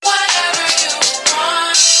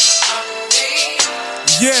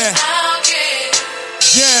Yeah,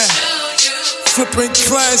 yeah, flipping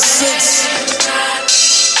classics.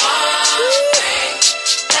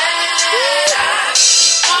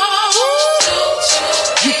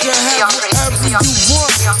 You can have whatever you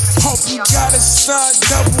want. Hope you got a sign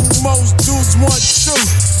double. Most dudes want you,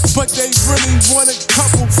 but they really want a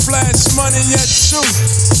couple flash money at you.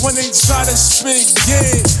 When they try to spit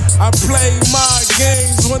game, I play my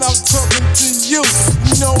games when I'm talking to you.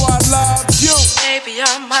 You know I love you. Baby,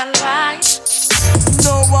 you're my life. You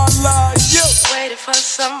know I love you. Waiting for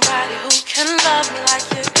somebody who can love me like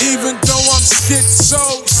you. Even though I'm schizo,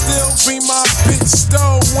 still be my bitch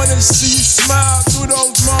though. Wanna see you smile through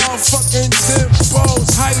those motherfucking dimples.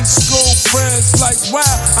 High school friends like, wow,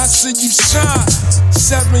 I see you shine.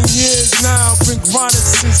 7 years now, been grinding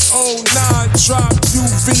since 09. Drop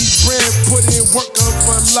UV brand, put in work of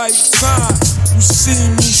a lifetime. You see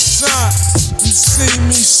me shine, you see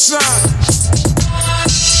me shine.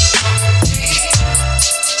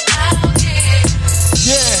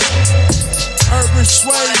 Yeah, urban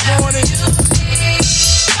swave on it.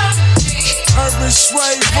 Urban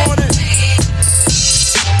swave on it.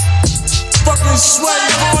 Fucking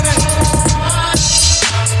swave on it.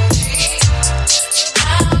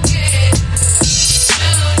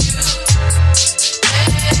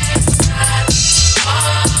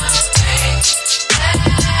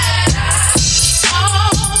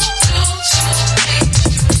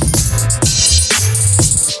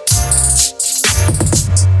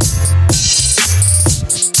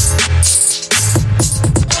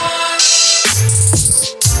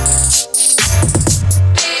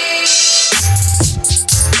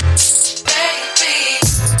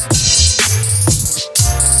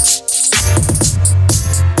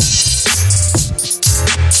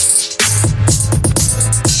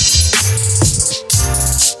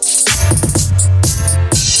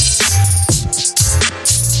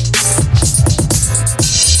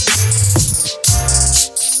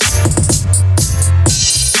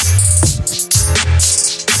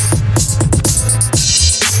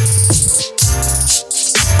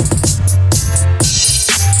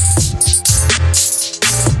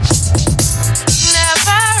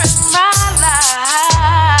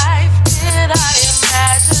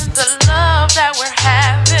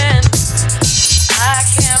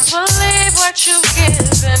 You've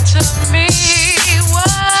given to me.